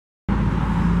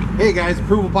Hey guys,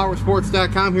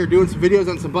 ApprovalPowersports.com here doing some videos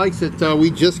on some bikes that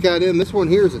we just got in. This one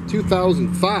here is a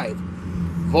 2005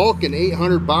 Vulcan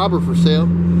 800 bobber for sale.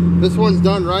 This one's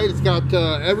done right. It's got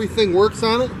everything works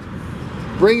on it.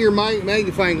 Bring your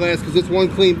magnifying glass because it's one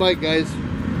clean bike, guys.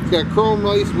 It's got chrome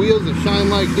lace wheels that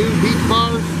shine like new, beach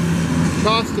bars,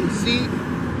 custom seat,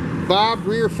 bob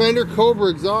rear fender, Cobra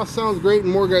exhaust, sounds great,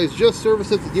 and more, guys. Just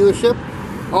service at the dealership.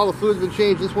 All the fluid's been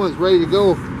changed. This one is ready to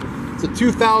go. It's a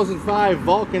 2005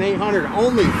 Vulcan 800,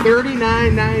 only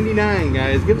 $39.99,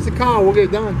 guys. Give us a call, we'll get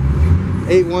it done.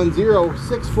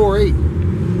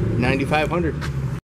 810-648-9500.